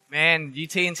Man, you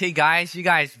TNT guys, you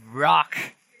guys rock.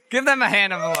 Give them a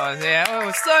hand of applause. Yeah, oh, it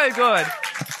was so good.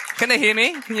 Can they hear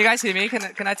me? Can you guys hear me?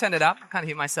 Can I turn it up? I can't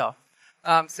hear myself.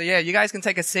 You guys can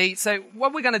take a seat. So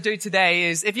what we're going to do today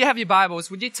is, if you have your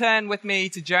Bibles, would you turn with me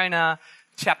to Jonah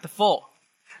chapter 4?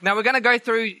 Now we're going to go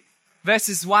through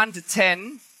verses 1 to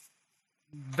 10,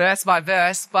 verse by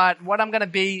verse, but what I'm going to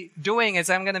be doing is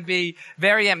I'm going to be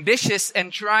very ambitious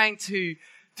and trying to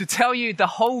tell you the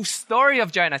whole story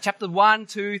of Jonah, chapter 1,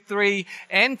 2, 3,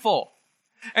 and 4.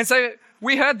 And so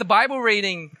we heard the Bible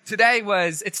reading today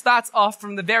it starts off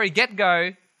from the very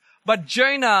get-go, but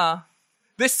Jonah,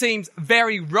 this seems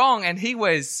very wrong, and he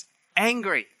was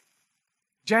angry.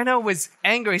 Jonah was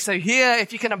angry. So here,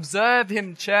 if you can observe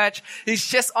him, church, he's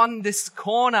just on this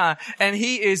corner and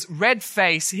he is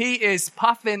red-faced. He is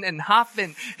puffing and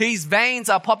huffing. His veins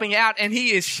are popping out and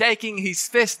he is shaking his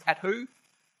fist at who?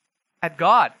 At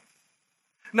God.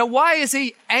 Now, why is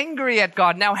he angry at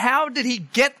God? Now, how did he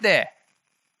get there?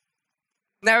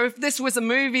 Now, if this was a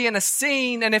movie and a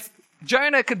scene, and if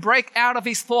Jonah could break out of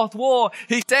his fourth wall,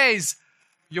 he says,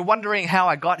 "You're wondering how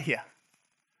I got here.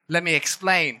 Let me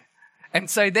explain."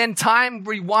 And so then time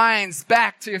rewinds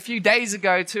back to a few days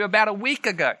ago, to about a week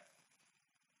ago.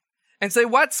 And so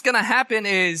what's going to happen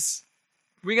is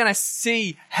we're going to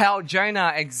see how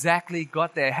Jonah exactly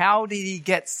got there. How did he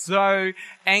get so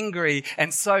angry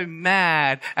and so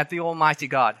mad at the Almighty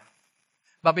God?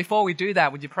 But before we do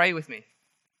that, would you pray with me?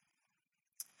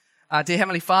 Dear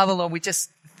Heavenly Father, Lord, we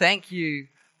just thank you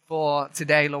for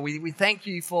today, Lord. We thank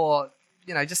you for,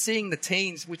 just seeing the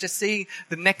teens. We just see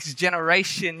the next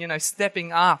generation,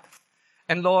 stepping up.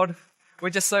 And Lord, we're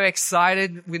just so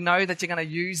excited. We know that you're going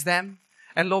to use them.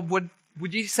 And Lord,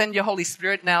 would you send your Holy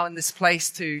Spirit now in this place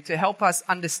to help us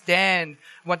understand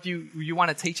what you want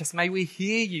to teach us? May we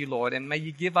hear you, Lord, and may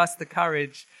you give us the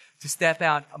courage to step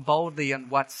out boldly on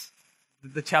what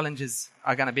the challenges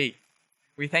are going to be.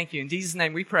 We thank you. In Jesus'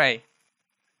 name we pray.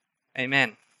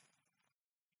 Amen.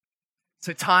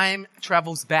 So time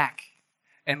travels back,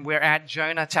 and we're at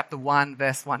Jonah chapter 1,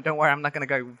 verse 1. Don't worry, I'm not going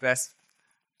to go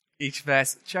each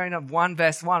verse. Jonah 1,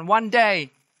 verse 1. One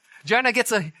day, Jonah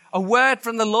gets a word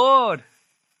from the Lord.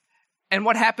 And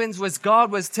what happens was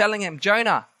God was telling him,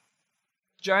 Jonah,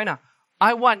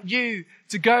 I want you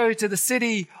to go to the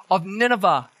city of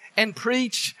Nineveh and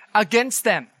preach against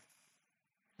them.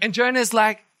 And Jonah's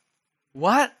like,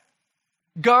 what?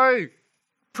 Go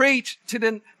preach to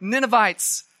the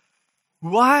Ninevites.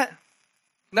 What?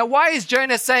 Now, why is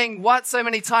Jonah saying what so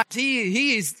many times?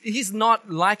 He's not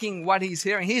liking what he's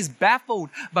hearing. He's baffled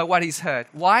by what he's heard.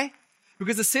 Why?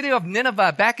 Because the city of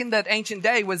Nineveh back in that ancient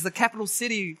day was the capital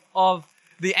city of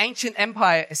the ancient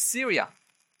empire, Assyria.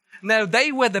 Now,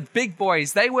 they were the big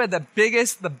boys. They were the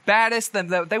biggest, the baddest,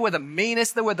 they were the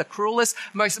meanest, they were the cruelest,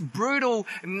 most brutal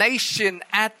nation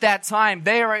at that time.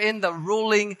 They are in the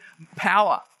ruling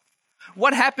power.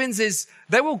 What happens is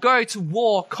they will go to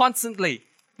war constantly,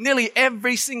 nearly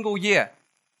every single year.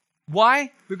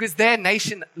 Why? Because their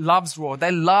nation loves war.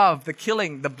 They love the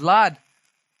killing, the blood.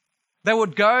 They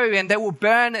would go and they will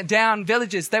burn down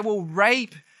villages. They will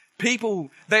rape people.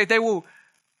 They go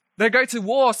to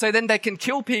war so then they can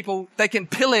kill people, they can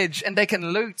pillage, and they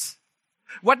can loot.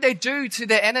 What they do to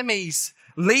their enemies,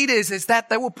 leaders, is that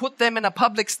they will put them in a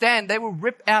public stand. They will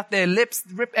rip out their lips,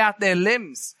 rip out their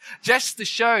limbs, just to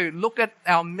show, look at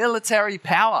our military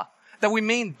power, that we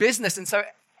mean business. And so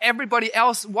everybody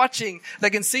else watching,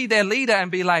 they can see their leader and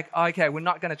be like, okay, we're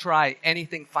not going to try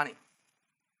anything funny.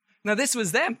 Now, this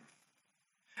was them.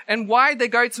 And why they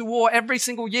go to war every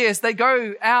single year is they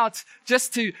go out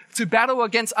just to battle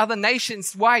against other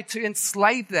nations. Why? To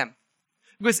enslave them.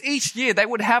 Because each year they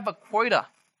would have a quota.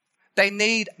 They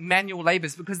need manual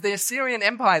laborers because the Assyrian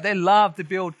Empire, they love to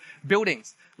build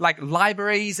buildings like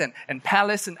libraries and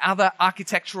palace and other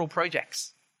architectural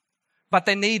projects. But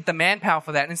they need the manpower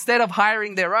for that. Instead of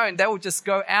hiring their own, they will just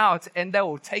go out and they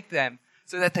will take them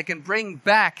so that they can bring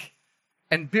back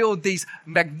and build these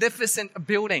magnificent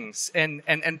buildings and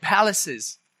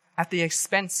palaces at the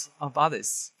expense of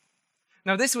others.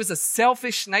 Now, this was a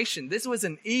selfish nation. This was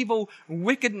an evil,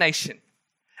 wicked nation.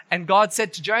 And God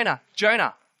said to Jonah,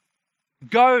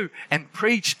 go and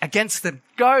preach against them.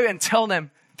 Go and tell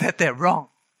them that they're wrong.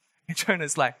 And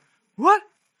Jonah's like, what?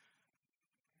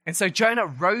 And so Jonah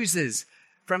rises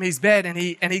from his bed and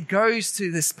he goes to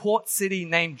this port city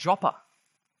named Joppa.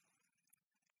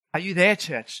 Are you there,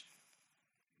 church?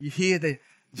 You hear the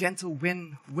gentle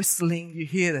wind whistling. You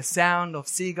hear the sound of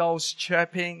seagulls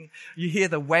chirping. You hear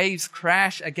the waves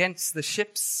crash against the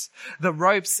ships. The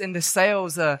ropes and the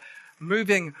sails are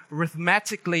moving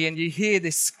rhythmically, and you hear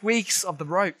the squeaks of the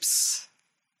ropes.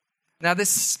 Now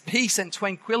this peace and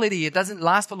tranquility, it doesn't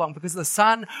last for long because the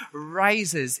sun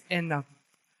rises and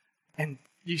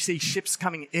you see ships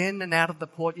coming in and out of the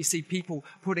port. You see people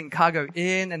putting cargo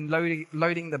in and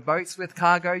loading the boats with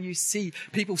cargo. You see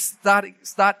people start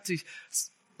to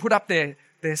put up their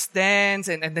stands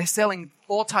and they're selling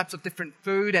all types of different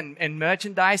food and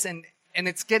merchandise and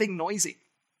it's getting noisy.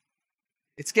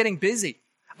 It's getting busy.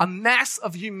 A mass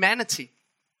of humanity.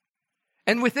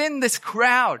 And within this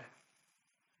crowd,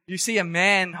 you see a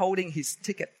man holding his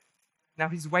ticket. Now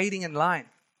he's waiting in line.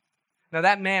 Now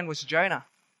that man was Jonah.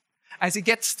 As he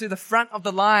gets to the front of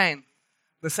the line,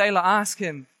 the sailor asks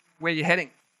him, "Where are you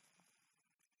heading?"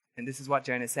 And this is what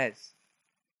Jonah says.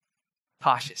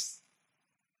 Tarshish.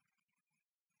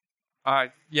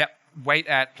 Yep, wait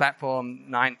at platform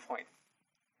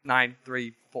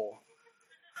 9.934.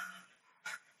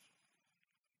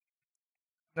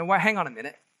 Now, hang on a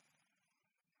minute.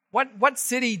 What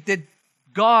city did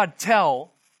God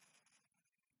tell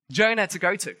Jonah to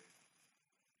go to?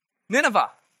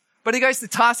 Nineveh. But he goes to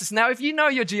Tarsus. Now, if you know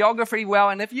your geography well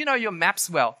and if you know your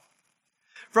maps well,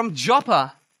 from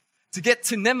Joppa to get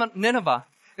to Nineveh,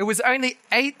 it was only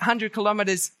 800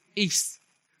 kilometers east.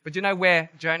 But you know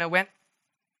where Jonah went?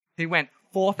 He went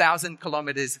 4,000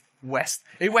 kilometers west.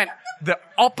 He went the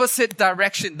opposite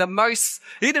direction.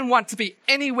 He didn't want to be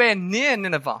anywhere near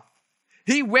Nineveh.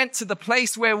 He went to the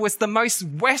place where it was the most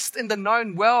west in the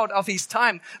known world of his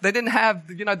time. They didn't have,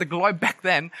 the globe back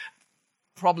then.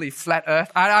 Probably flat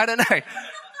earth. I don't know.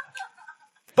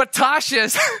 But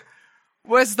Tarshish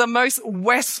was the most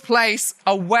west place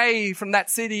away from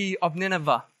that city of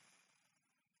Nineveh.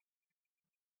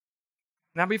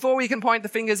 Now, before we can point the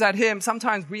fingers at him,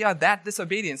 sometimes we are that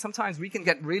disobedient. Sometimes we can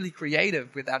get really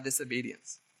creative with our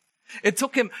disobedience. It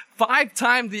took him 5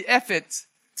 times the effort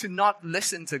to not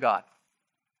listen to God.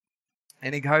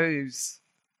 And he goes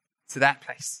to that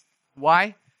place.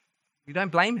 Why? You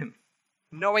don't blame him.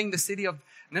 Knowing the city of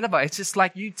Nineveh, it's just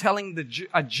like you telling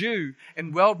a Jew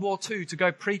in World War II to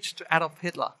go preach to Adolf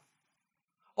Hitler.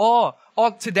 Or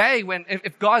today,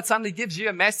 if God suddenly gives you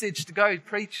a message to go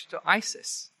preach to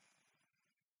ISIS.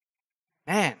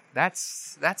 Man,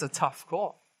 that's a tough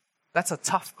call. That's a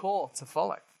tough call to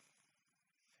follow.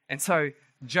 And so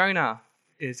Jonah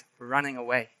is running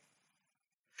away.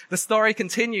 The story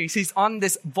continues. He's on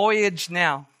this voyage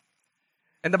now.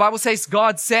 And the Bible says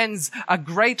God sends a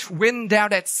great wind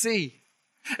out at sea.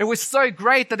 It was so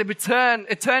great that it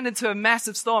turned into a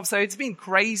massive storm. So it's been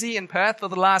crazy in Perth for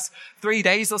the last 3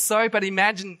 days or so. But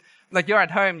imagine, like you're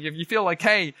at home, you feel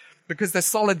okay because there's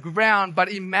solid ground.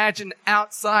 But imagine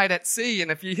outside at sea. And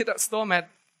if you hit a storm at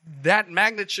that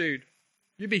magnitude,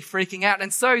 you'd be freaking out.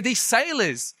 And so these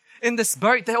sailors in this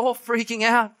boat, they're all freaking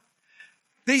out.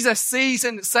 These are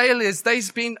seasoned sailors.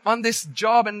 They've been on this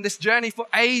job and this journey for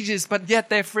ages, but yet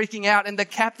they're freaking out. And the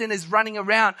captain is running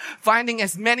around, finding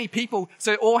as many people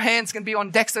so all hands can be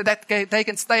on deck so that they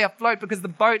can stay afloat because the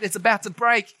boat is about to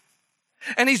break.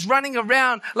 And he's running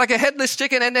around like a headless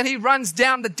chicken. And then he runs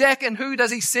down the deck. And who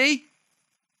does he see?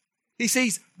 He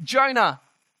sees Jonah.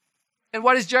 And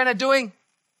what is Jonah doing?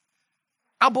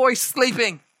 Our boy's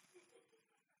sleeping.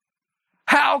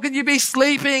 How can you be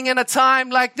sleeping in a time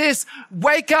like this?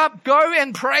 Wake up, go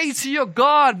and pray to your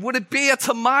God. Would it be a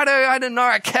tomato? I don't know,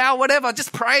 a cow, whatever.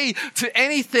 Just pray to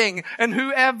anything. And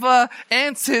whoever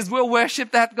answers will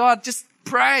worship that God. Just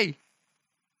pray.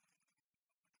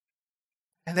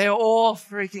 And they're all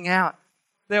freaking out.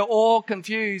 They're all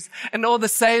confused. And all the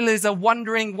sailors are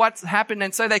wondering what's happened.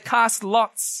 And so they cast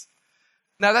lots.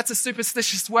 Now that's a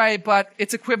superstitious way, but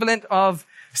it's equivalent of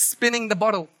spinning the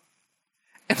bottle.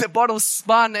 And the bottle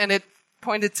spun and it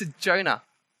pointed to Jonah.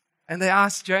 And they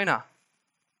asked Jonah,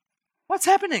 what's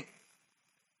happening?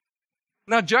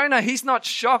 Now Jonah, he's not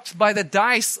shocked by the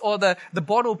dice or the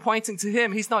bottle pointing to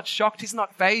him. He's not shocked. He's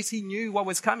not fazed. He knew what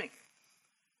was coming.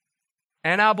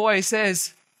 And our boy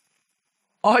says,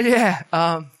 oh yeah,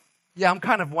 I'm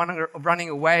kind of running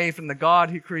away from the God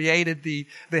who created the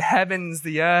heavens,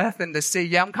 the earth, and the sea.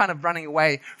 Yeah, I'm kind of running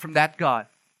away from that God.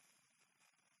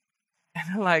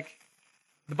 And they're like,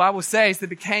 the Bible says they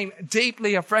became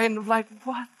deeply afraid and like,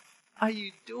 what are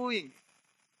you doing?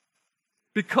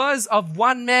 Because of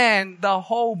one man, the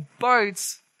whole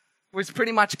boat was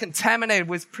pretty much contaminated,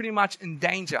 was pretty much in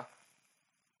danger.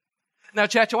 Now,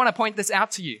 church, I want to point this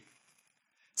out to you.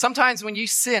 Sometimes when you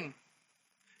sin,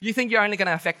 you think you're only going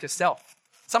to affect yourself.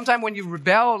 Sometimes when you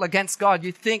rebel against God,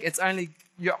 you think it's only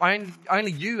you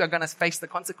are going to face the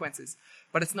consequences.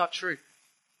 But it's not true.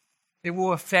 It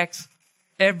will affect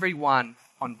everyone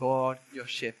on board your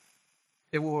ship.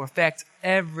 It will affect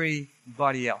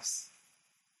everybody else.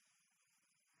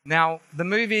 Now, the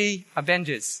movie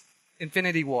Avengers,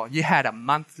 Infinity War. You had a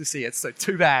month to see it, so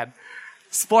too bad.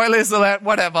 Spoilers alert,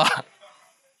 whatever.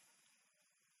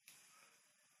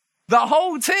 The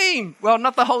whole team, well,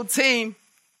 not the whole team,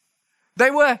 they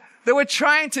were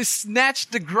trying to snatch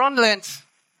the Gauntlet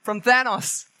from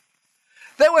Thanos.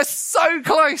 They were so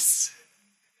close.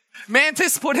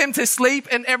 Mantis put him to sleep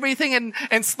and everything,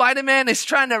 and Spider-Man is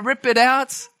trying to rip it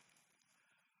out.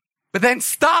 But then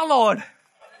Star-Lord.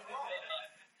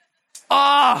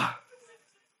 I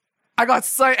got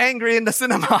so angry in the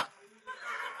cinema.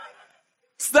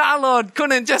 Star-Lord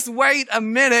couldn't just wait a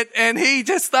minute, and he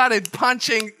just started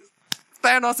punching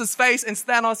Thanos' face, and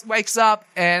Thanos wakes up,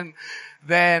 and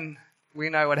then we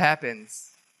know what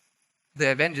happens.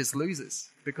 The Avengers loses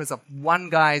because of one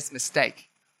guy's mistake.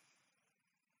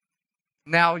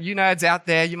 Now, you nerds out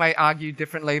there, you may argue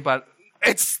differently, but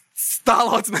it's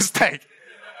Star-Lord's mistake.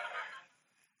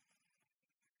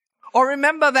 Or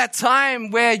remember that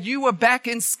time where you were back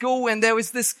in school and there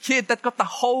was this kid that got the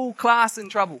whole class in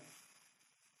trouble.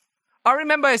 I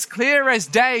remember as clear as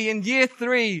day in year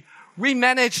 3, we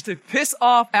managed to piss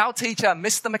off our teacher,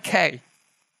 Mr. McKay.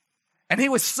 And he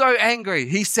was so angry.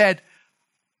 He said,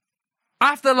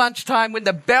 after lunchtime, when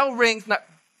the bell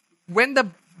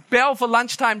for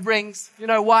lunchtime rings, you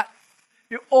know what?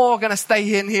 You're all going to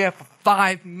stay in here for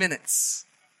 5 minutes.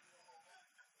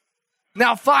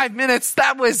 Now, 5 minutes,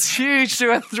 that was huge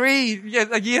to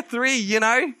a year 3, you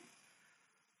know?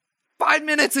 5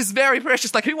 minutes is very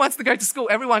precious. Like, who wants to go to school?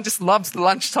 Everyone just loves the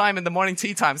lunchtime and the morning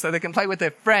tea time so they can play with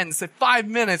their friends. So 5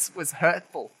 minutes was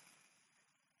hurtful.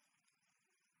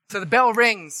 So the bell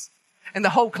rings and the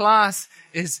whole class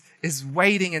is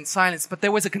waiting in silence. But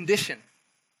there was a condition.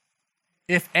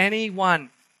 If anyone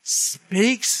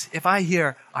speaks, if I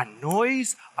hear a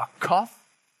noise, a cough,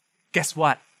 guess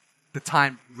what? The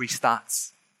time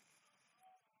restarts.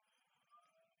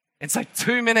 And so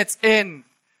 2 minutes in,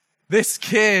 this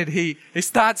kid, he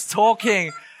starts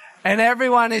talking, and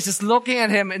everyone is just looking at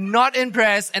him and not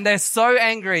impressed, and they're so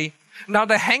angry. Now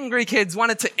the hangry kids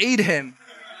wanted to eat him.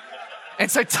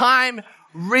 And so time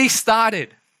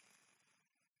restarted.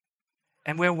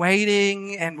 And we're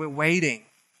waiting and we're waiting.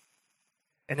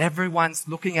 And everyone's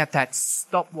looking at that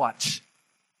stopwatch.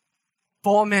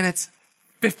 4 minutes,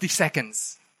 50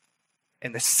 seconds.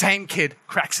 And the same kid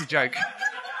cracks a joke.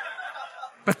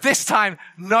 But this time,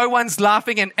 no one's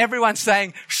laughing and everyone's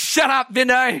saying, "Shut up,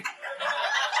 Vinno.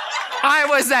 I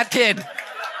was that kid."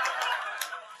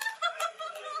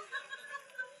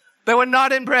 They were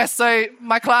not impressed. So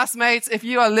my classmates, if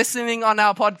you are listening on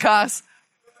our podcast,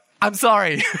 I'm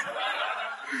sorry.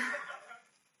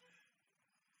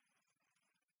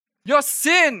 Your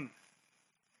sin,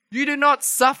 you do not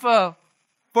suffer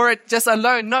for it just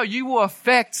alone. No, you will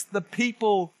affect the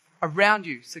people around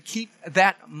you. So keep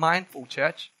that mindful,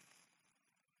 church.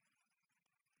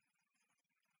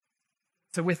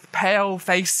 So with pale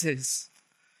faces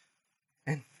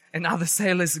and other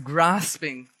sailors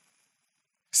grasping,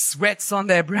 sweats on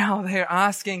their brow, they're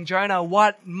asking Jonah,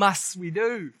 "What must we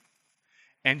do?"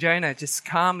 And Jonah just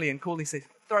calmly and coolly says,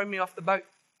 "Throw me off the boat."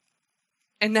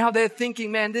 And now they're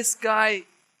thinking, man, this guy,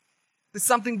 there's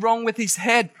something wrong with his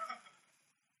head.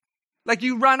 Like,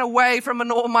 you run away from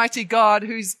an almighty God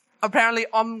who's apparently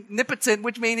omnipotent,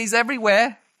 which means he's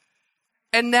everywhere.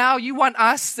 And now you want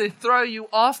us to throw you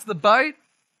off the boat?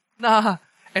 Nah.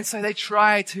 And so they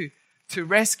try to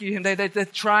rescue him. They're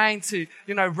trying to,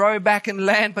 row back and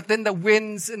land, but then the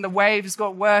winds and the waves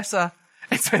got worse. And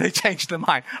so they changed their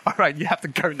mind. All right, you have to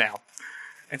go now.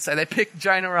 And so they pick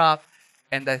Jonah up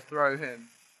and they throw him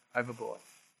overboard.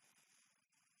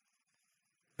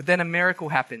 But then a miracle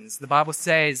happens. The Bible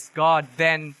says God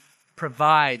then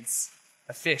provides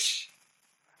a fish,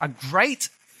 a great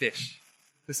fish,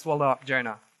 to swallow up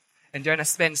Jonah. And Jonah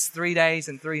spends 3 days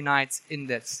and 3 nights in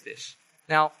this fish.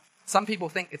 Now, some people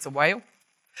think it's a whale.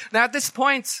 Now, at this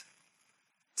point,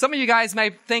 some of you guys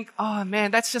may think, "Oh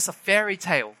man, that's just a fairy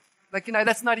tale. Like,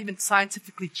 that's not even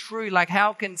scientifically true. Like,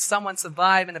 how can someone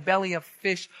survive in the belly of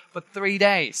fish for 3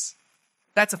 days?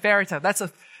 That's a fairy tale. That's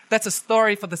a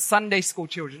story for the Sunday school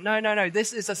children." No.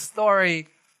 This is a story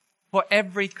for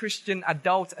every Christian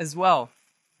adult as well.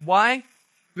 Why?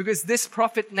 Because this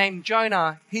prophet named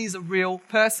Jonah, he's a real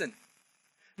person.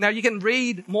 Now, you can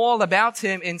read more about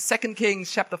him in 2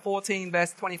 Kings chapter 14,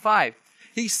 verse 25.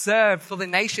 He served for the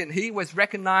nation. He was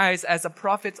recognized as a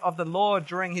prophet of the Lord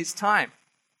during his time.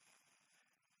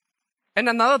 And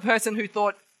another person who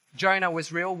thought Jonah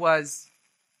was real was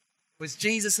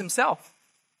Jesus himself.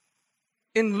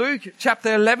 In Luke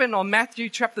chapter 11 or Matthew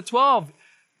chapter 12,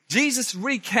 Jesus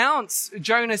recounts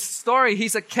Jonah's story,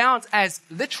 his account, as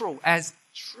literal, as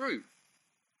true.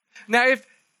 Now,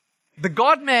 The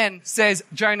God-man says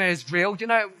Jonah is real. Do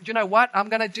you know what I'm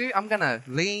going to do? I'm going to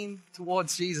lean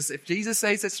towards Jesus. If Jesus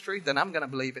says it's true, then I'm going to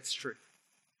believe it's true.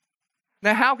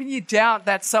 Now, how can you doubt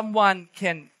that someone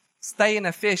can stay in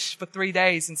a fish for 3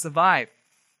 days and survive?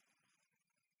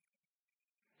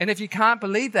 And if you can't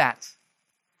believe that,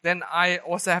 then I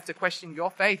also have to question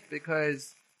your faith,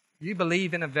 because you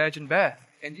believe in a virgin birth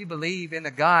and you believe in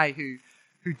a guy who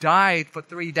died for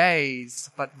 3 days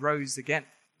but rose again.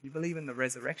 You believe in the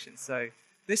resurrection. So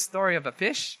this story of a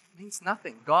fish means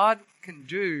nothing. God can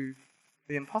do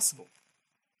the impossible.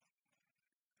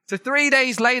 So 3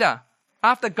 days later,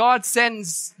 after God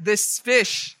sends this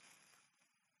fish,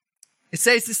 it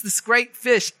says this great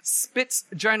fish spits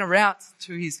Jonah out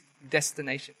to his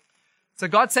destination. So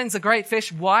God sends a great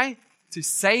fish. Why? To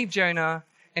save Jonah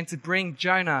and to bring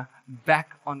Jonah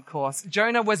back on course.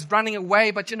 Jonah was running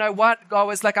away, but you know what? God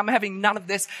was like, I'm having none of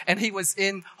this. And he was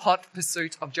in hot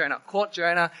pursuit of Jonah. Caught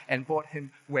Jonah and brought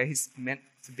him where he's meant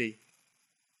to be.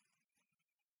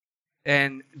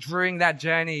 And during that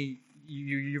journey,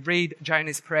 you read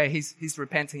Jonah's prayer. He's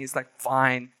repenting. He's like,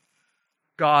 fine,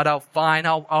 God,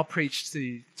 I'll preach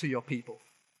to your people.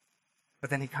 But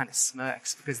then he kind of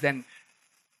smirks, because then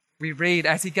we read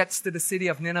as he gets to the city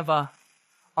of Nineveh,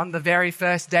 on the very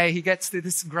first day he gets to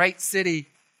this great city,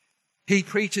 he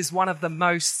preaches one of the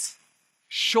most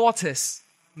shortest,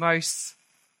 most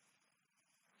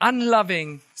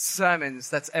unloving sermons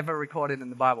that's ever recorded in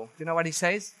the Bible. Do you know what he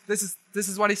says? This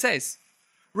is what he says.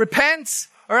 Repent,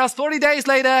 or else 40 days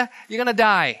later, you're going to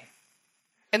die.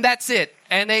 And that's it.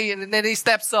 And then he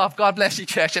steps off. God bless you,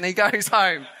 church. And he goes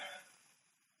home.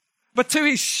 But to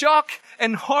his shock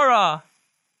and horror,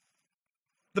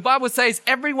 the Bible says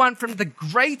everyone from the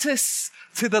greatest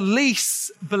to the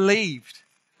least believed.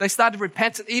 They started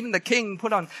repenting. Even the king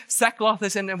put on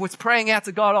sackcloth and was praying out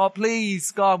to God, oh,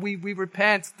 please, God, we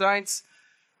repent. Don't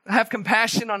have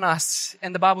compassion on us.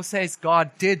 And the Bible says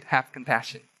God did have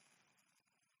compassion.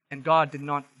 And God did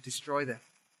not destroy them.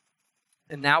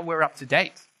 And now we're up to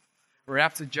date. We're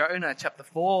up to Jonah chapter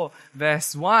 4,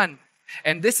 verse 1.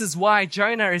 And this is why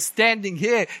Jonah is standing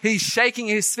here. He's shaking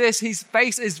his fist. His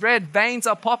face is red. Veins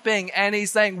are popping. And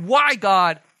he's saying, why,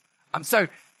 God? I'm so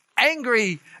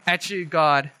angry at you,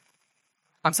 God.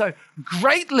 I'm so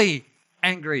greatly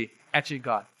angry at you,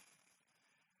 God.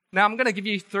 Now, I'm going to give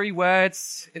you 3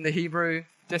 words in the Hebrew.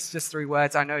 Just 3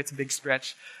 words. I know it's a big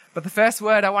stretch. But the first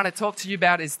word I want to talk to you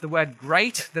about is the word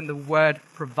great, then the word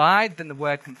provide, then the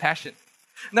word compassion.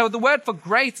 Now, the word for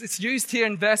great, it's used here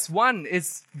in verse 1,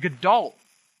 is gadol.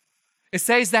 It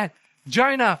says that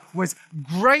Jonah was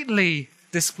greatly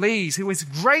displeased. He was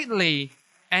greatly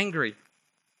angry.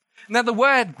 Now, the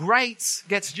word great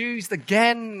gets used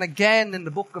again and again in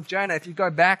the book of Jonah if you go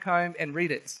back home and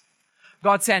read it.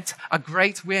 God sent a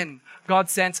great wind. God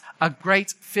sent a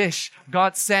great fish.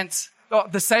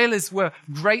 The sailors were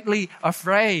greatly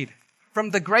afraid.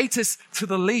 From the greatest to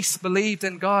the least believed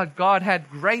in God. God had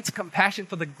great compassion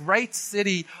for the great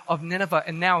city of Nineveh.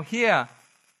 And now here,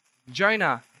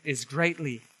 Jonah is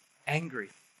greatly angry.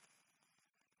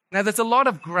 Now, there's a lot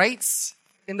of greats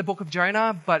in the book of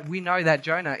Jonah, but we know that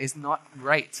Jonah is not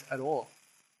great at all.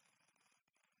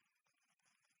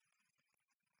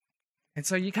 And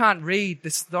so you can't read the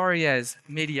story as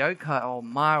mediocre or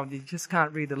mild. You just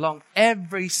can't read along.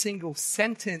 Every single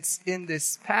sentence in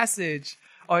this passage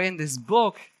or in this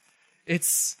book,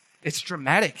 it's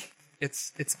dramatic.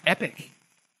 It's epic.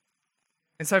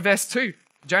 And so verse 2,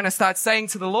 Jonah starts saying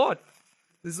to the Lord,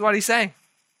 this is what he's saying.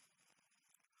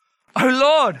 Oh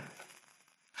Lord,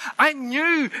 I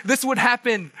knew this would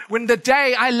happen when the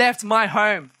day I left my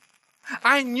home.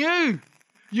 I knew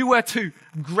you were too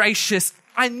gracious.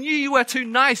 I knew you were too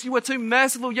nice. You were too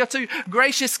merciful. You're too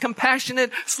gracious,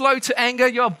 compassionate, slow to anger.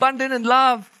 You're abundant in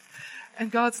love. And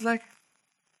God's like,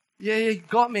 yeah, you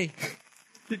got me.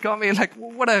 You got me. Like,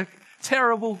 what a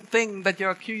terrible thing that you're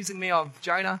accusing me of,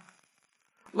 Jonah.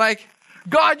 Like,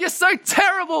 God, you're so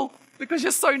terrible because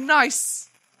you're so nice.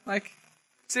 Like,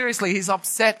 seriously, he's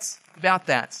upset about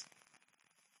that.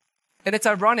 And it's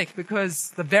ironic because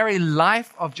the very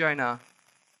life of Jonah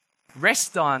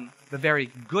rests on the very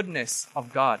goodness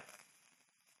of God.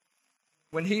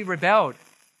 When he rebelled,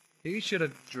 he should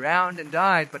have drowned and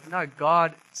died, but no,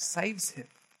 God saves him.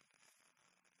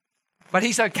 But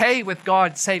he's okay with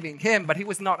God saving him, but he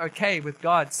was not okay with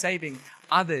God saving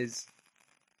others.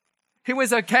 He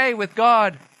was okay with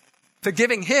God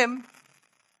forgiving him,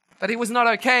 but he was not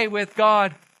okay with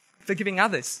God forgiving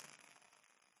others.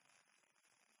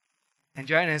 And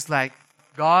Jonah is like,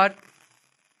 God,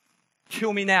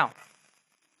 kill me now.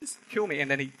 Just kill me. And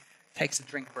then he takes a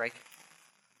drink break.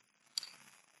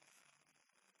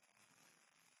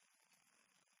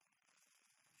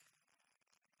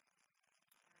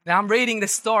 Now I'm reading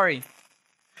this story,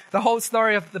 the whole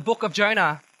story of the book of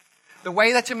Jonah. The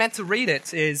way that you're meant to read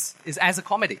it is as a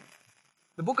comedy.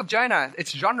 The book of Jonah,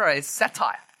 its genre is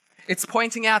satire. It's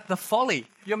pointing out the folly.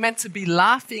 You're meant to be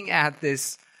laughing at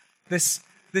this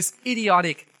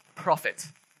idiotic prophet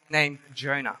named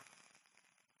Jonah.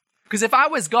 Because if I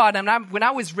was God, and when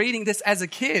I was reading this as a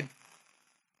kid,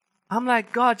 I'm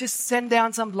like, God, just send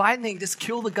down some lightning, just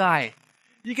kill the guy.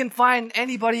 You can find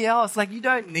anybody else. Like, you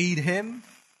don't need him.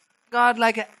 God,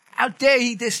 like, how dare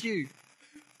he diss you?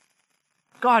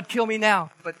 God, kill me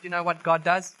now. But you know what God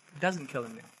does? He doesn't kill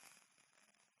him now.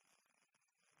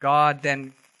 God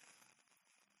then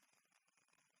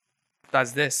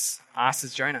does this,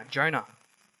 asks Jonah, Jonah,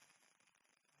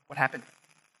 what happened?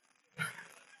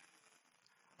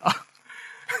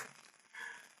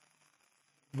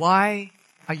 Why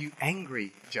are you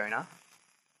angry, Jonah?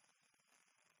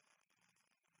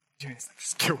 Jonah's like,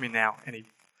 just kill me now. And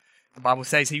the Bible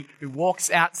says he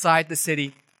walks outside the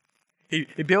city. He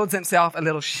builds himself a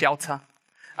little shelter.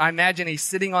 I imagine he's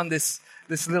sitting on this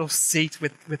little seat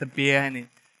with a beer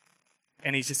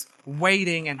and he's just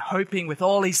waiting and hoping with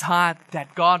all his heart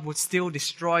that God would still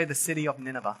destroy the city of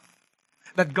Nineveh.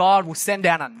 That God will send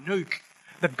out a nuke.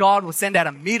 That God will send out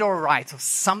a meteorite or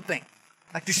something.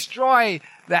 Like, destroy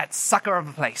that sucker of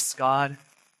a place, God.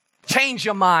 Change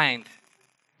your mind.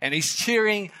 And he's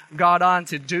cheering God on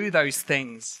to do those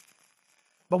things.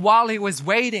 But while he was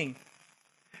waiting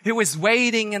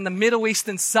in the Middle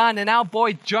Eastern sun, and our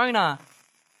boy Jonah,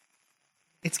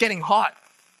 it's getting hot.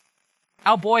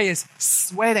 Our boy is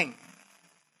sweating.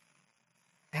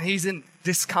 And he's in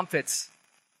discomfort.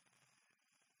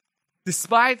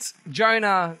 Despite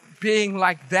Jonah being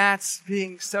like that,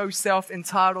 being so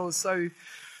self-entitled, so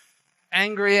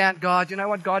angry at God, you know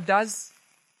what God does?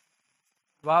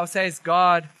 The Bible says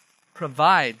God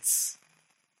provides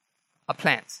a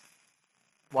plant.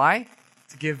 Why?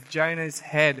 To give Jonah's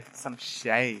head some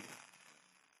shade.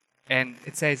 And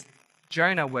it says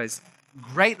Jonah was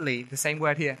greatly, the same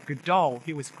word here, gadol,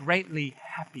 he was greatly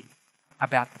happy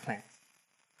about the plant.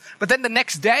 But then the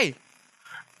next day,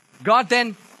 God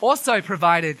then also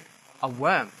provided a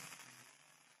worm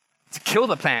to kill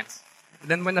the plant. And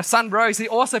then when the sun rose, he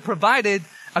also provided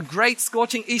a great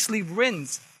scorching easterly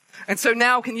winds. And so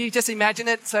now, can you just imagine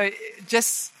it? So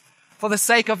just for the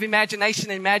sake of imagination,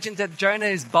 imagine that Jonah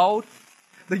is bold.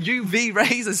 The UV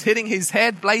rays is hitting his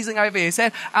head, blazing over his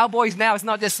head. Our boy now is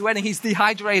not just sweating, he's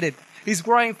dehydrated. He's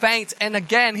growing faint. And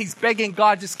again, he's begging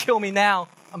God, just kill me now.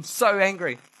 I'm so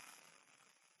angry.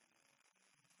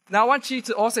 Now, I want you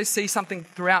to also see something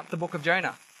throughout the book of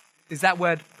Jonah. Is that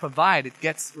word provide. It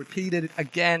gets repeated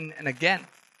again and again.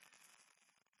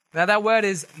 Now, that word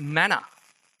is manna.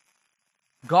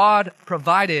 God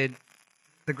provided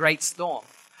the great storm.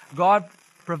 God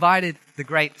provided the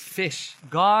great fish.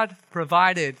 God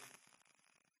provided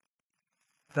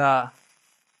the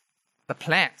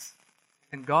plants.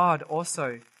 And God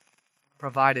also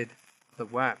provided the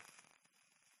worm.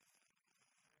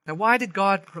 Now, why did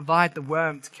God provide the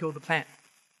worm to kill the plant?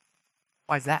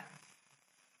 Why is that?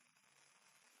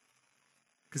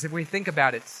 Because if we think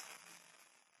about it,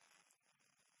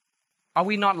 are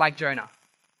we not like Jonah?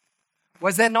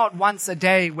 Was there not once a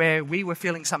day where we were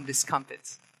feeling some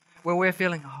discomfort? Where we're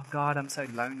feeling, oh God, I'm so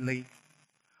lonely.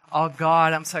 Oh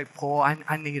God, I'm so poor.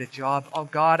 I need a job. Oh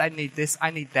God, I need this.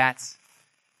 I need that.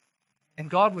 And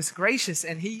God was gracious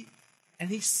and He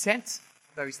sent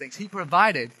those things. He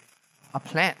provided a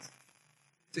plant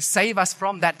to save us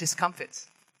from that discomfort.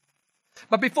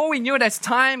 But before we knew it, as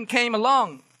time came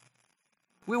along,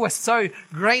 we were so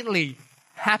greatly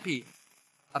happy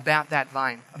about that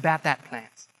vine, about that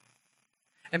plant.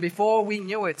 And before we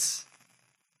knew it,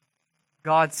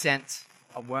 God sent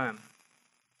a worm.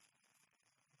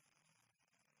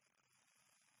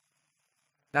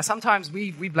 Now, sometimes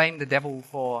we blame the devil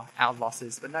for our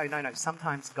losses, but no.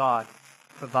 Sometimes God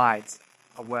provides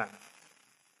a worm.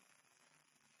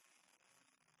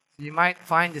 You might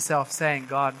find yourself saying,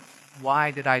 God, why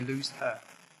did I lose her?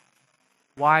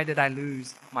 Why did I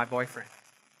lose my boyfriend?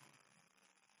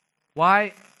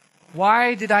 Why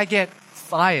did I get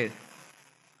fired?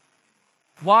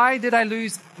 Why did I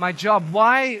lose my job?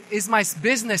 Why is my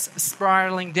business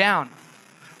spiraling down?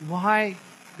 Why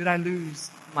did I lose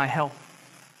my health?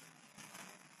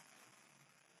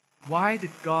 Why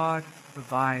did God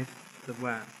provide the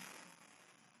worm?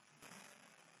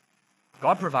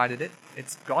 God provided it.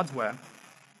 It's God's worm.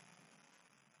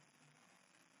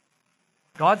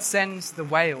 God sends the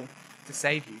whale to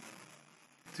save you,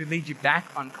 to lead you back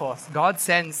on course. God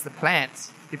sends the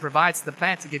plant. He provides the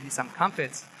plant to give you some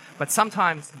comfort. But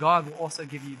sometimes God will also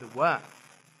give you the worm.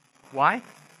 Why?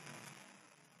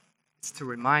 It's to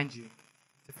remind you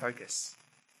to focus,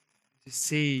 to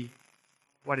see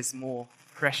what is more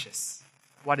precious,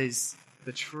 what is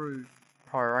the true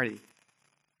priority.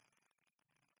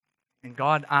 And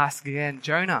God asks again,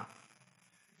 Jonah,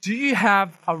 do you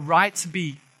have a right to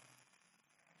be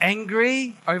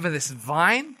angry over this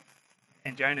vine?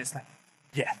 And Jonah's like,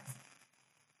 yeah.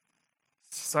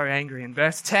 So angry. In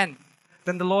verse 10,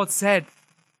 then the Lord said,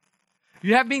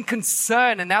 you have been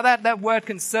concerned. And now that word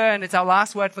concern, it's our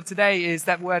last word for today, is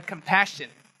that word compassion.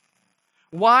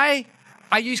 Why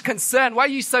are you concerned? Why are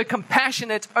you so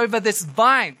compassionate over this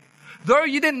vine? Though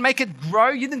you didn't make it grow,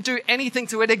 you didn't do anything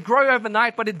to it. It grew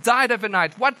overnight, but it died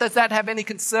overnight. What does that have any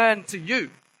concern to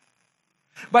you?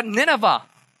 But Nineveh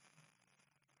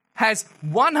has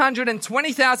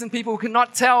 120,000 people who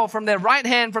cannot tell from their right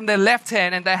hand from their left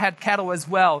hand, and they had cattle as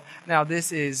well. Now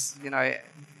this is,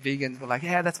 vegans were like,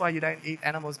 yeah, that's why you don't eat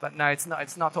animals. But no, it's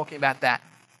not talking about that.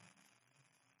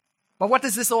 But what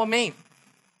does this all mean?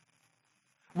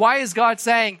 Why is God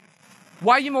saying,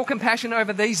 why are you more compassionate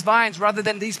over these vines rather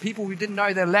than these people who didn't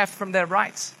know their left from their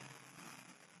right?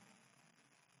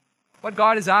 What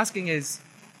God is asking is,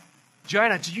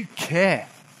 Jonah, do you care?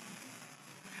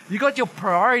 You got your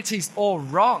priorities all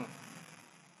wrong.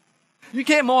 You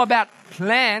care more about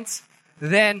plants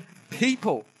than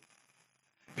people.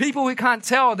 People who can't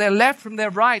tell their left from their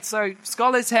right. So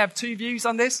scholars have two views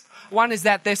on this. One is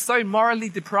that they're so morally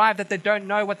deprived that they don't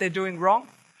know what they're doing wrong.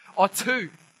 Or two,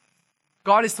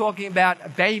 God is talking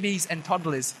about babies and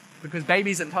toddlers, because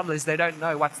babies and toddlers, they don't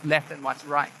know what's left and what's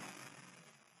right.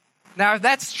 Now, if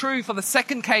that's true for the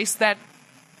second case, that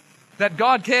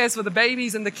God cares for the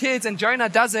babies and the kids and Jonah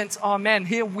doesn't, oh man,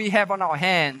 here we have on our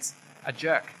hands a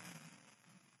jerk.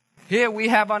 Here we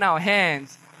have on our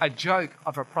hands a joke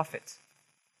of a prophet.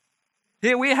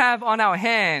 Here we have on our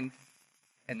hand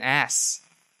an ass.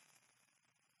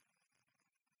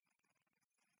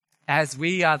 As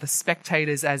we are the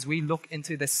spectators, as we look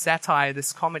into this satire,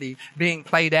 this comedy being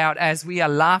played out, as we are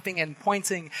laughing and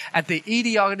pointing at the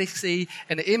idiocy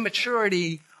and the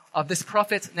immaturity of this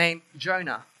prophet named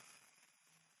Jonah,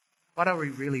 what are we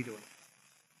really doing?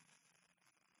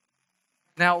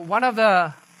 Now, one of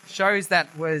the shows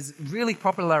that was really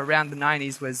popular around the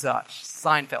 90s was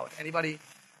Seinfeld. Anybody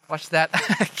watch that?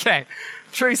 Okay,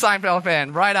 true Seinfeld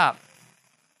fan, right up.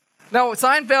 Now,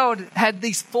 Seinfeld had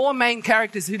these four main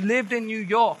characters who lived in New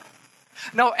York.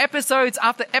 Now, episodes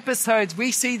after episodes,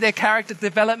 we see their character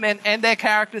development, and their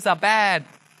characters are bad.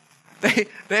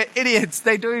 They're idiots.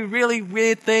 They do really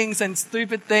weird things and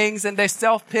stupid things, and they're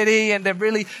self-pity, and they're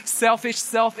really selfish,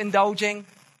 self-indulging.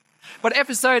 But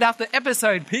episode after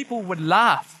episode, people would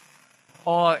laugh.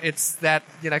 Or it's that,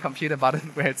 computer button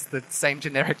where it's the same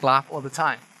generic laugh all the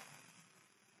time.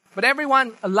 But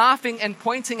everyone laughing and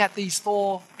pointing at these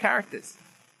four characters.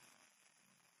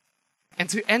 And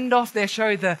to end off their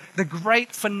show, the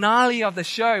great finale of the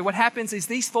show, what happens is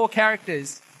these four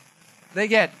characters, they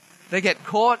get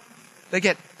caught, they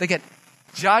get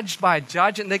judged by a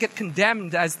judge, and they get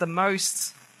condemned as the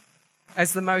most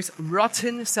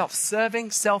rotten,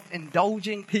 self-serving,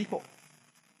 self-indulging people.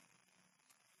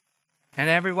 And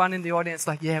everyone in the audience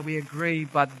like, yeah, we agree,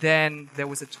 but then there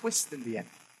was a twist in the end.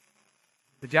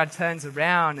 The judge turns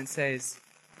around and says,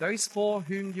 those four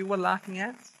whom you were laughing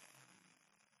at,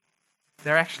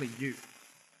 they're actually you.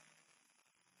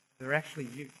 They're actually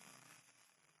you.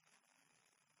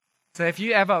 So if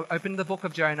you ever opened the book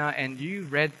of Jonah and you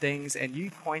read things and you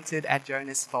pointed at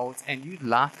Jonah's faults and you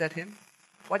laughed at him,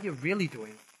 what you're really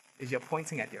doing is you're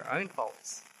pointing at your own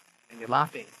faults and you're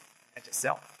laughing at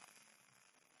yourself.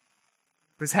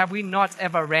 Because have we not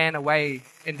ever ran away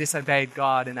and disobeyed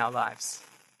God in our lives?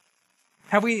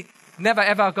 Have we never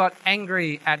ever got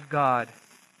angry at God?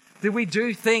 Did we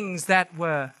do things that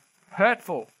were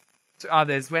hurtful to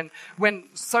others? When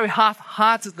so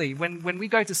half-heartedly, when we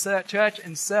go to church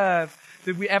and serve,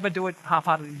 did we ever do it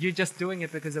half-heartedly? You're just doing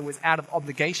it because it was out of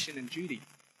obligation and duty.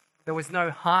 There was no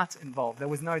heart involved. There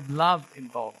was no love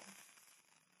involved.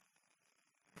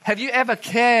 Have you ever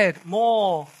cared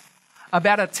more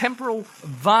about a temporal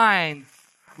vine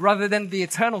rather than the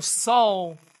eternal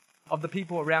soul of the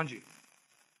people around you?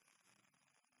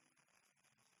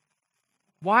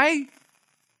 Why?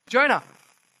 Jonah,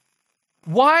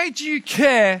 why do you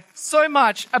care so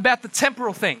much about the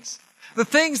temporal things? The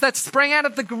things that sprang out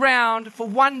of the ground for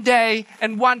one day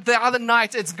and the other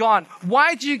night it's gone.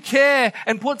 Why do you care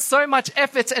and put so much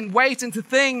effort and weight into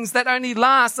things that only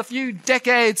last a few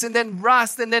decades and then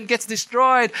rust and then gets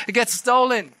destroyed, it gets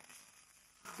stolen,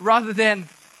 rather than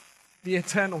the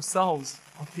eternal souls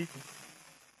of people?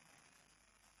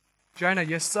 Jonah,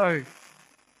 you're so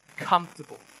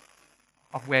comfortable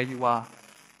of where you are.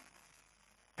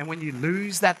 And when you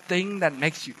lose that thing that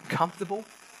makes you comfortable,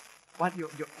 what, you're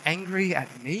angry at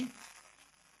me?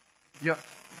 You're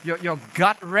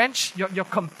gut wrench? You're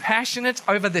compassionate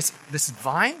over this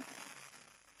vine?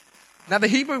 Now the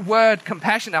Hebrew word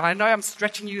compassion, I know I'm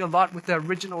stretching you a lot with the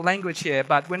original language here,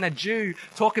 but when a Jew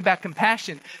talk about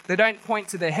compassion, they don't point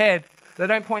to their head, they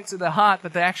don't point to their heart,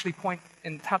 but they actually point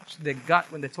and touch their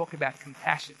gut when they talk about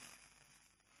compassion.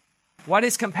 What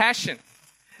is compassion?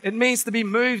 It means to be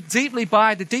moved deeply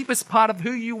by the deepest part of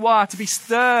who you are, to be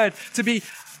stirred, to be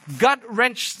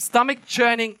gut-wrenched,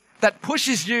 stomach-churning, that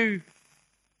pushes you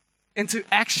into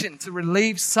action to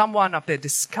relieve someone of their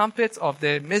discomfort, of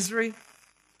their misery.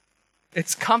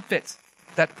 It's comfort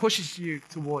that pushes you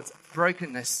towards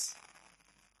brokenness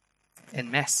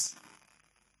and mess.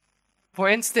 For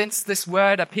instance, this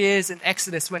word appears in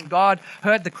Exodus when God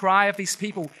heard the cry of these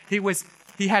people.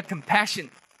 He had compassion,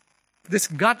 this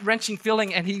gut-wrenching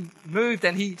feeling, and he moved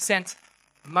and he sent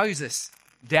Moses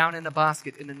down in a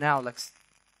basket in the Nile, like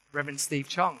Reverend Steve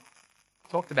Chong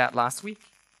talked about last week.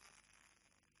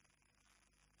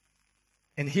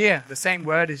 And here, the same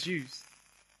word is used.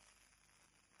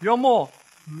 You're more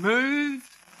moved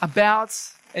about,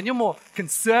 and you're more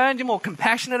concerned, you're more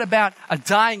compassionate about a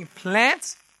dying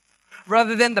plant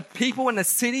rather than the people in the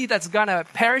city that's going to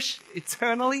perish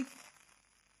eternally.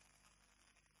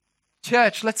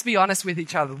 Church, let's be honest with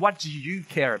each other. What do you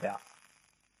care about?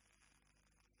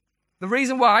 The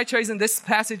reason why I chosen this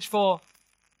passage for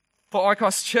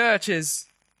Oikos Church is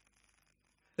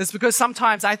because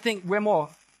sometimes I think we're more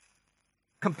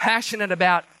compassionate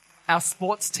about our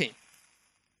sports team,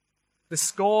 the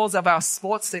scores of our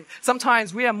sports team.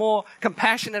 Sometimes we are more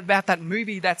compassionate about that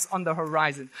movie that's on the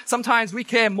horizon. Sometimes we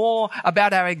care more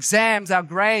about our exams, our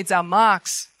grades, our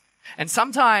marks. And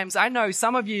sometimes I know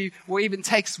some of you will even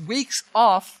take weeks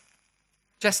off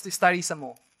just to study some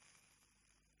more.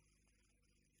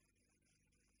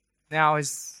 Now,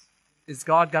 is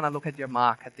God going to look at your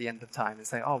mark at the end of time and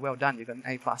say, oh, well done, you got an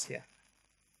A+ here?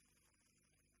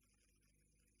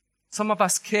 Some of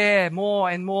us care more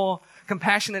and more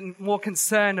compassionate and more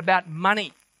concerned about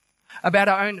money, about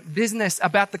our own business,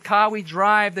 about the car we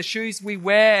drive, the shoes we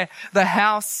wear, the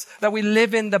house that we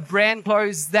live in, the brand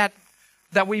clothes that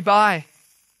we buy.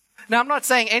 Now, I'm not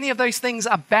saying any of those things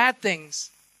are bad things,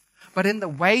 but in the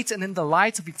weight and in the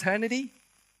light of eternity,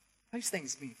 those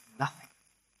things mean nothing.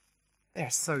 They're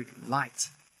so light.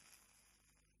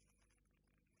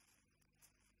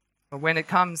 But when it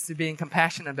comes to being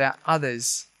compassionate about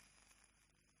others,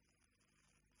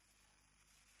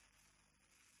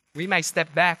 we may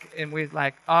step back and we're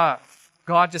like,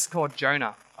 God just called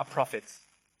Jonah a prophet.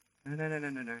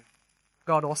 No.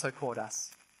 God also called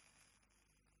us.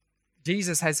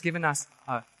 Jesus has given us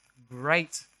a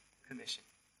great commission.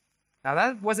 Now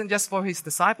that wasn't just for his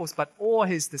disciples, but all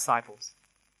his disciples.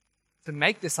 To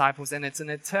make disciples, and it's an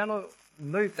eternal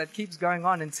loop that keeps going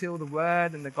on until the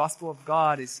word and the gospel of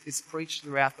God is preached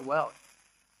throughout the world.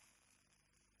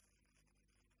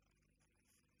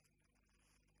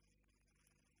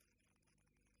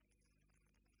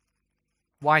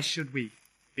 Why should we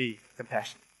be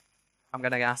compassionate? I'm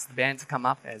going to ask the band to come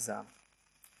up as I'm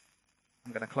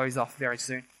going to close off very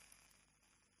soon.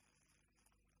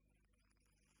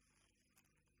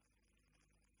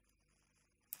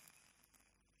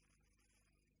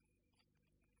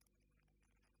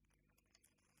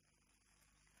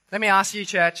 Let me ask you,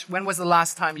 church, when was the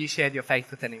last time you shared your faith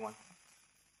with anyone?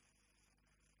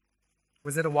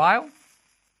 Was it a while?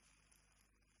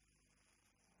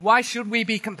 Why should we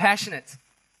be compassionate?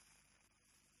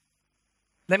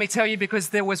 Let me tell you, because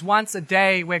there was once a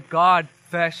day where God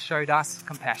first showed us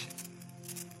compassion.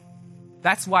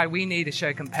 That's why we need to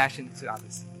show compassion to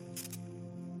others.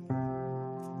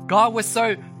 God was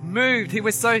so moved. He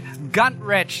was so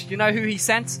gut-wrenched. You know who he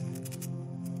sent?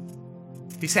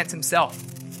 He sent himself.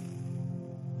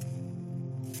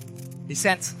 He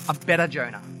sent a better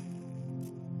Jonah.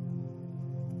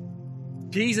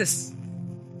 Jesus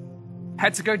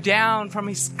had to go down from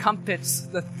his comforts,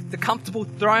 the comfortable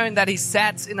throne that he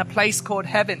sat in a place called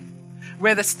heaven,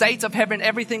 where the state of heaven,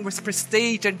 everything was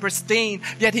prestige and pristine,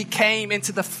 yet he came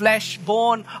into the flesh,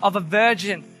 born of a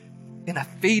virgin, in a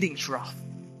feeding trough.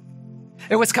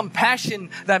 It was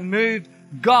compassion that moved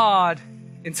God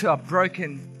into a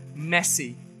broken,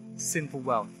 messy, sinful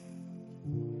world.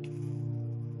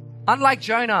 Unlike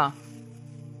Jonah,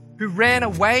 who ran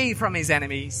away from his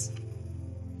enemies,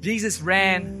 Jesus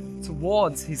ran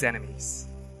towards his enemies,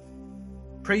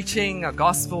 preaching a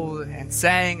gospel and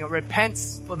saying, repent,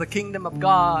 for the kingdom of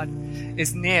God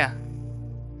is near.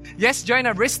 Yes,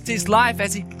 Jonah risked his life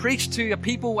as he preached to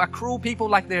a cruel people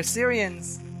like the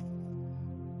Assyrians.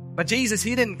 But Jesus,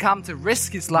 he didn't come to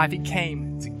risk his life. He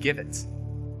came to give it.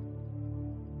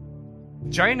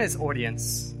 Jonah's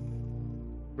audience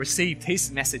received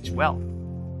his message well.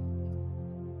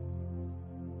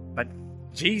 But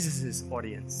Jesus'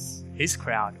 audience, his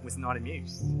crowd, was not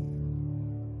amused.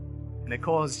 And it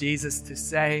caused Jesus to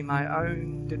say, "My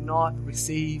own did not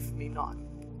receive me not."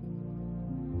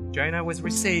 Jonah was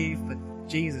received, but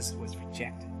Jesus was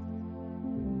rejected.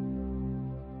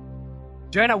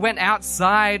 Jonah went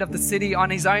outside of the city on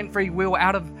his own free will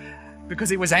because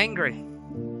he was angry.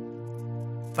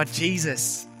 But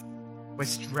Jesus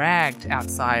was dragged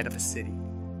outside of the city,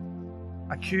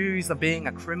 accused of being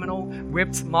a criminal,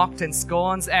 whipped, mocked, and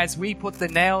scorned as we put the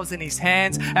nails in his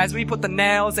hands, as we put the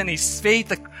nails in his feet,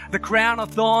 the crown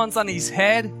of thorns on his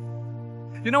head.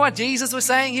 You know what Jesus was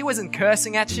saying? He wasn't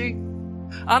cursing at you.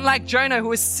 Unlike Jonah, who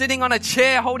was sitting on a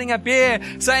chair holding a beer,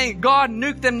 saying, "God,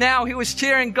 nuke them now," he was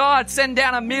cheering, "God, send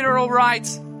down a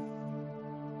meteorite."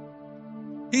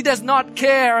 He does not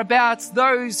care about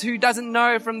those who doesn't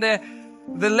know from the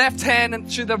left hand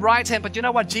and to the right hand. But you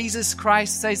know what Jesus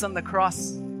Christ says on the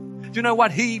cross? Do you know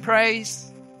what he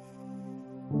prays?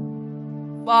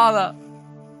 "Father,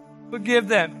 forgive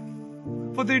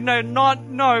them, for they do not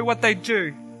know what they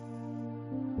do."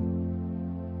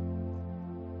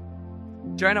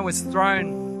 Jonah was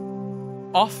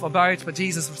thrown off a boat, but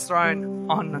Jesus was thrown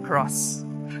on the cross.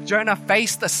 Jonah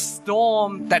faced a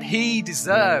storm that he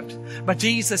deserved, but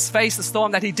Jesus faced a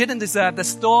storm that he didn't deserve. The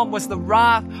storm was the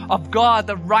wrath of God,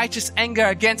 the righteous anger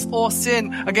against all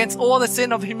sin, against all the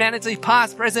sin of humanity,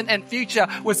 past, present, and future,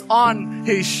 was on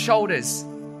his shoulders.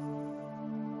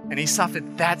 And he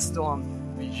suffered that storm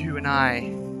for you and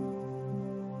I.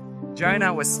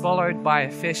 Jonah was swallowed by a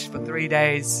fish for 3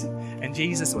 days, and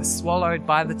Jesus was swallowed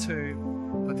by the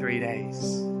tomb for 3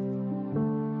 days.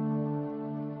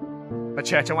 But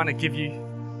church, I want to give you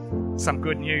some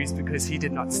good news, because he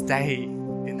did not stay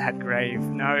in that grave.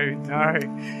 No,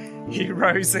 he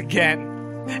rose again.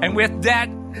 And with that,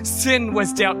 sin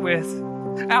was dealt with.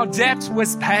 Our debt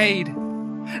was paid.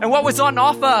 And what was on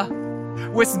offer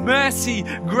was mercy,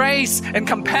 grace, and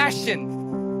compassion.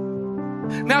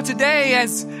 Now today,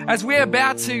 as we're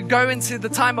about to go into the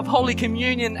time of Holy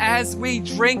Communion, as we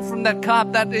drink from that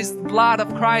cup that is the blood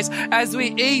of Christ, as we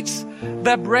eat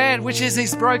the bread which is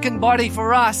his broken body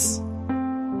for us,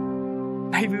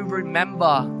 may we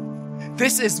remember,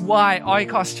 this is why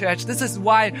Oikos Church, this is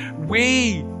why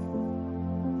we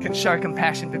can show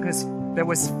compassion, because there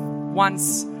was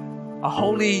once a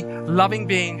holy, loving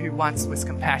being who once was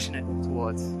compassionate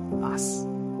towards us.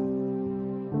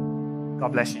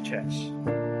 God bless you, church.